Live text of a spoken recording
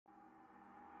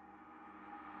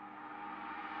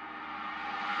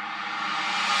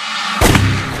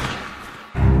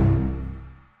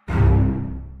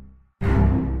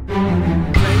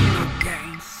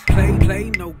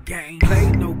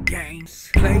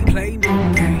This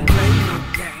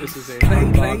is a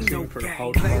unboxing for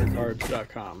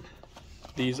howtomarkcards.com.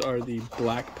 These are the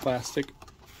black plastic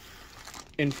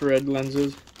infrared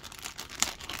lenses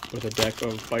with a deck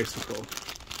of bicycle.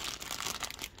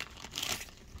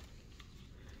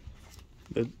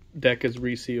 The deck is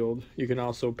resealed. You can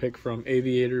also pick from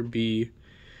Aviator, B,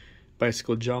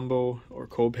 Bicycle Jumbo, or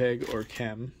Copeg, or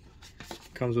Chem.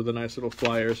 Comes with a nice little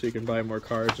flyer so you can buy more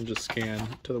cards and just scan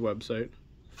to the website.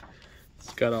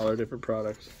 It's got all our different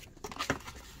products.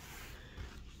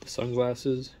 The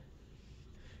sunglasses,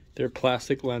 they're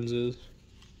plastic lenses.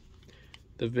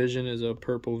 The vision is a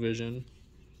purple vision.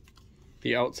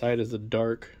 The outside is a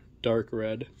dark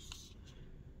red.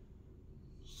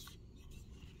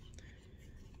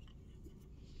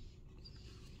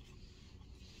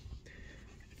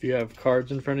 If you have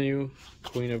cards in front of you,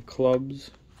 Queen of Clubs,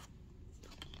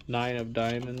 9 of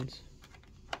Diamonds,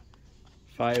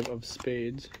 5 of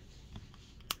Spades.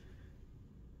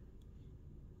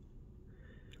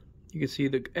 You can see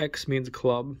the X means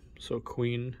club, so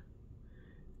Queen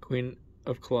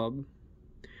of Club.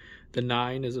 The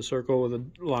 9 is a circle with a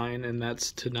line, and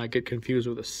that's to not get confused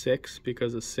with a 6,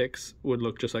 because a 6 would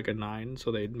look just like a 9,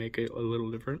 so they'd make it a little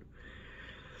different.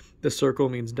 The circle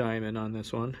means diamond on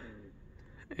this one.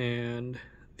 And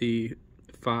the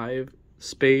 5,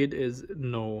 spade, is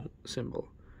no symbol.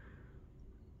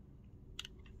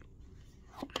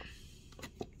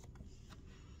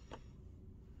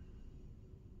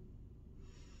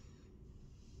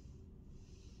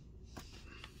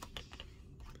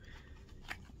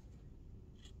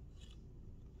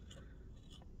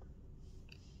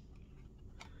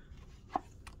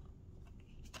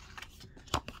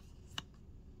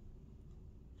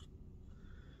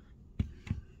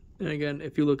 And again,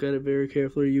 if you look at it very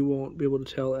carefully, you won't be able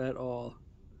to tell at all.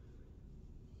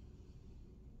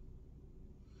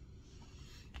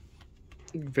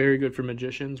 Very good for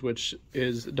magicians, which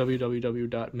is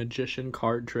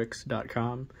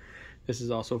www.magiciancardtricks.com. This is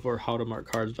also for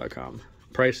howtomarkcards.com.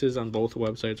 Prices on both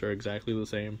websites are exactly the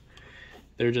same.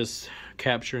 They're just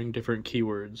capturing different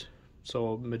keywords.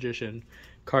 So magician,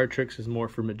 card tricks is more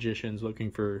for magicians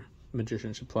looking for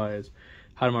magician supplies.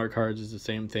 How to Mark Cards is the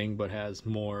same thing, but has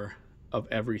more of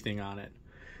everything on it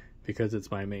because it's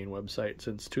my main website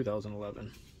since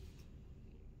 2011.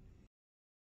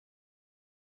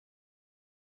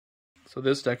 So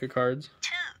this deck of cards,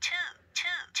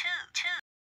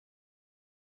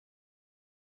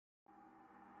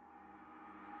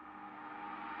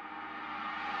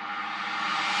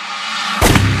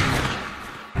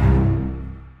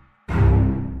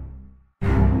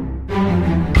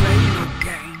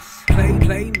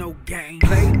 play no games,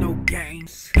 play no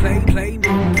games, play no games, play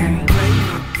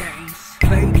no games,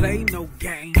 play no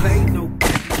games, play no